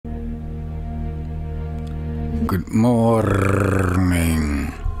Good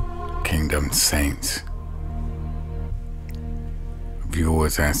morning, Kingdom Saints,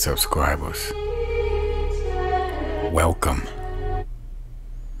 viewers and subscribers. Welcome.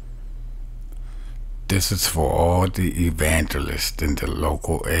 This is for all the evangelists in the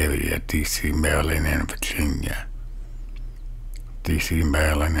local area, DC, Maryland, and Virginia. DC,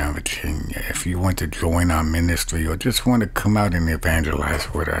 Maryland, and Virginia. If you want to join our ministry or just want to come out and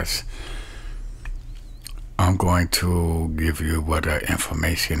evangelize with us, I'm going to give you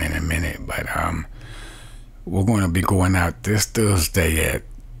information in a minute, but we're going to be going out this Thursday at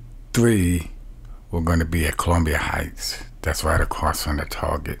 3. We're going to be at Columbia Heights. That's right across from the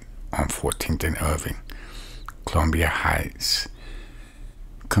Target on 14th and Irving. Columbia Heights.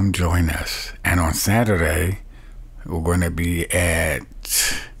 Come join us. And on Saturday, we're going to be at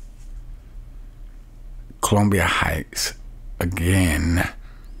Columbia Heights again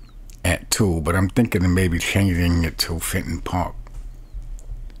at 2, but I'm thinking of maybe changing it to Fenton Park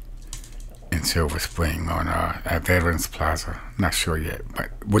in Silver Spring on at Veterans Plaza. Not sure yet, but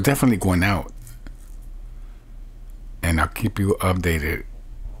we're definitely going out, and I'll keep you updated.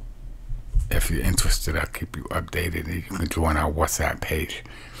 If you're interested, I'll keep you updated. You can join our WhatsApp page.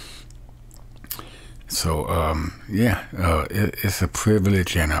 So it's a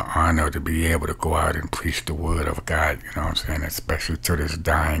privilege and an honor to be able to go out and preach the word of God, you know what I'm saying, especially to this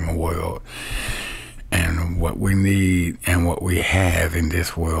dying world. And what we need and what we have in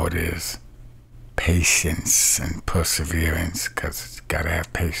this world is patience and perseverance, because it's got to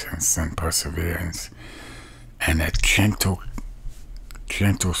have patience and perseverance and a gentle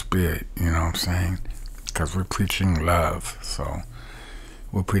spirit, you know what I'm saying, because we're preaching love. So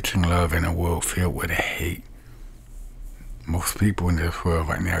we're preaching love in a world filled with hate. Most people in this world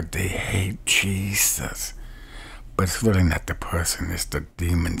right now, they hate Jesus. But it's really not the person, it's the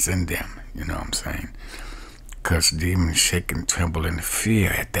demons in them, you know what I'm saying? Because demons shake and tremble in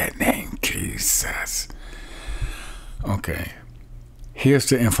fear at that name, Jesus. Okay, here's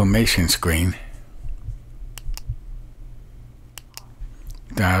the information screen.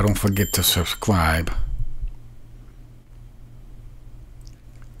 Now, don't forget to subscribe.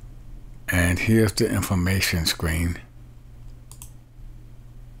 And here's the information screen.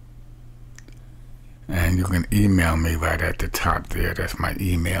 And you can email me right at the top there. That's my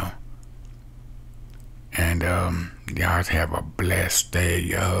email. And y'all have a blessed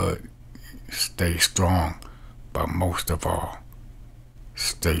day. Stay strong. But most of all,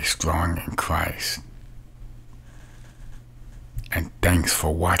 stay strong in Christ. And thanks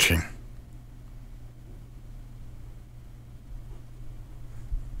for watching.